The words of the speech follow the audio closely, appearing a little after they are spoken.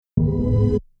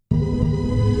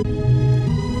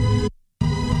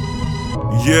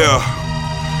Yeah,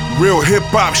 real hip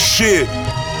hop shit.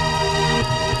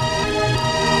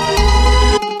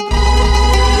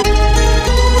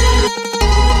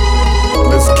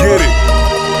 Let's get it.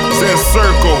 Zen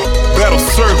Circle, Battle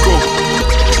Circle,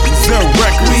 Zen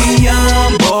Records. We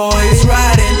young boys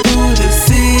riding through the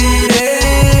city,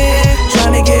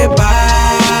 trying to get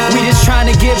by. We just trying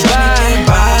to get by.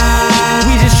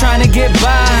 We just trying to get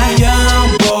by. We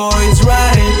young boys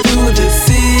riding through the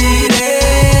city,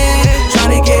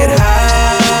 trying to get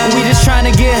high. We just trying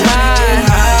to get high.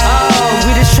 Oh,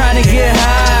 we just trying to get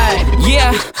high.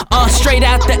 Yeah, straight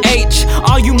out the H.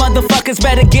 All you motherfuckers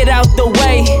better get out the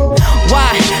way.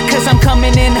 Why? Cause I'm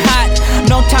coming in hot.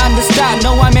 No time to stop,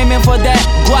 no, I'm aiming for that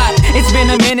guap. It's been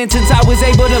a minute since I was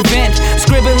able to vent.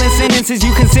 Scribbling sentences,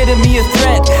 you consider me a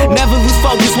threat. Never lose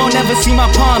focus, won't ever see my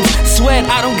palms sweat.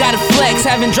 I don't gotta flex,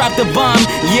 haven't dropped a bomb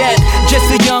yet. Just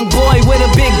a young boy with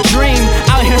a big dream.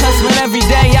 Out here hustling every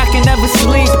day, I can never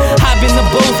sleep. Hop in the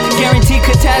booth, guaranteed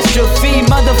catastrophe.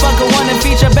 Motherfucker wanna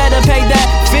feature, better pay that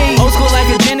fee. Old school like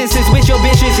a Genesis, with your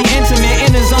bitch is she intimate.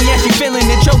 In the zone, yeah, she feeling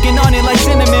it, choking on it like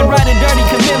cinnamon. Riding dirty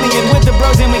chameleon with the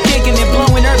bros and we kicking it.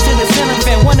 Blowing herbs to the ceiling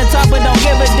fan, wanna talk but don't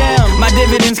give a damn. My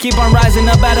dividends keep on rising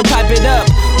up, better pipe it up.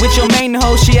 With your main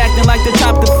hoe, she acting like the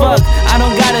top to fuck. I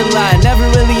don't gotta lie, never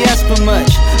really ask for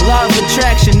much. Law of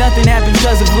attraction, nothing happens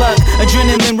cause of luck.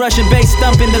 Adrenaline rushing, bass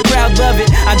thumping, the crowd love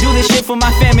it. I do this shit for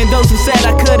my fam and those who said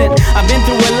I couldn't. I've been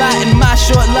through a lot in my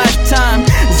short lifetime.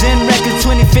 Zen Records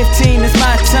 2015 is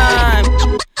my time.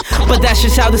 But that's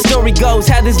just how the story goes.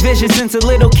 Had this vision since a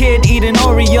little kid eating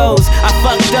Oreos. I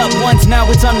fucked up once, now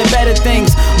it's on to better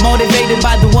things. Motivated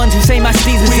by the ones who say my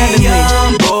steez is enemy. We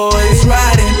young boys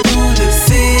riding through the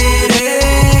city,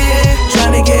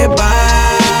 trying to get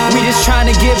by. We just trying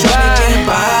to get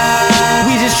by.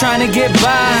 We just trying to get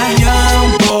by. We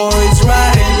young boys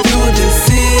riding through the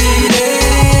city,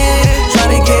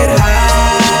 trying to get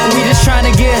high. We just trying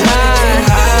to get high.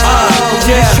 Oh,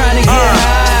 we just trying to get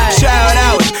high. Shout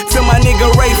out to my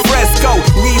nigga Ray Fresco.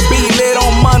 We be lit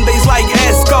on Mondays like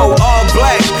Esco. All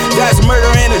black, that's murder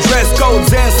in a dress code.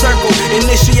 Zen Circle,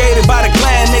 initiated by the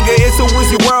clan, nigga. It's a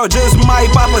wizzy world, just my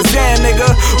Papa Zen, nigga.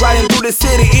 Riding through the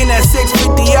city in that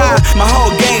 650i. My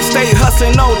whole gang stay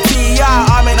hustling, no T.I.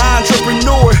 I'm an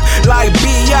entrepreneur like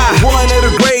B.I. One of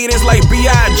the greatest like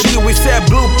B.I.G. We set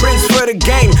blueprints for the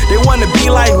game. They wanna be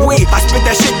like we. I spit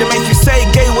that shit to make you say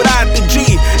gay without the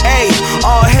G. Ay,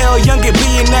 all hell, young and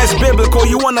being that's biblical.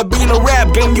 You wanna be in a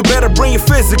rap game, you better bring your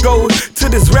physical to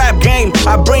this rap game.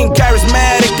 I bring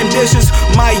charismatic conditions.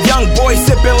 My young boy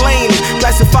sipping lean,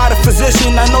 classified a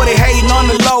physician. I know they hating on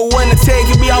the low when the take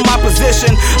you be on my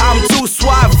position. I'm too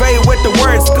suave with the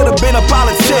words, could've been a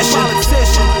politician.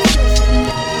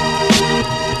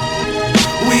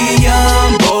 We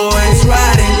young boys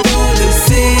riding through the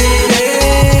city,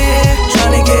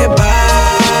 trying to get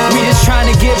by. We just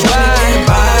trying to get by.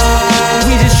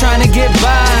 We just trying to get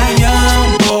by. We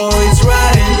young boys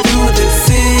riding through the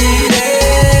city,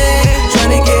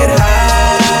 trying to get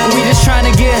high. We just trying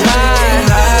to get high.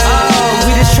 Oh,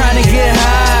 we just trying to get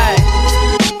high.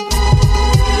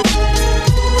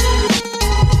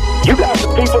 You got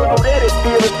some people over there that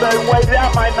feel a certain way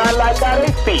that I might not like how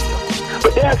they feel.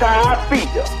 But that's how I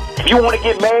feel. If you want to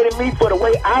get mad at me for the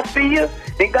way I feel,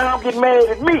 then go and get mad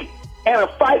at me. And a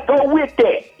fight go with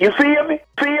that. You feel me?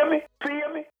 Feel me?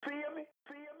 Feel me?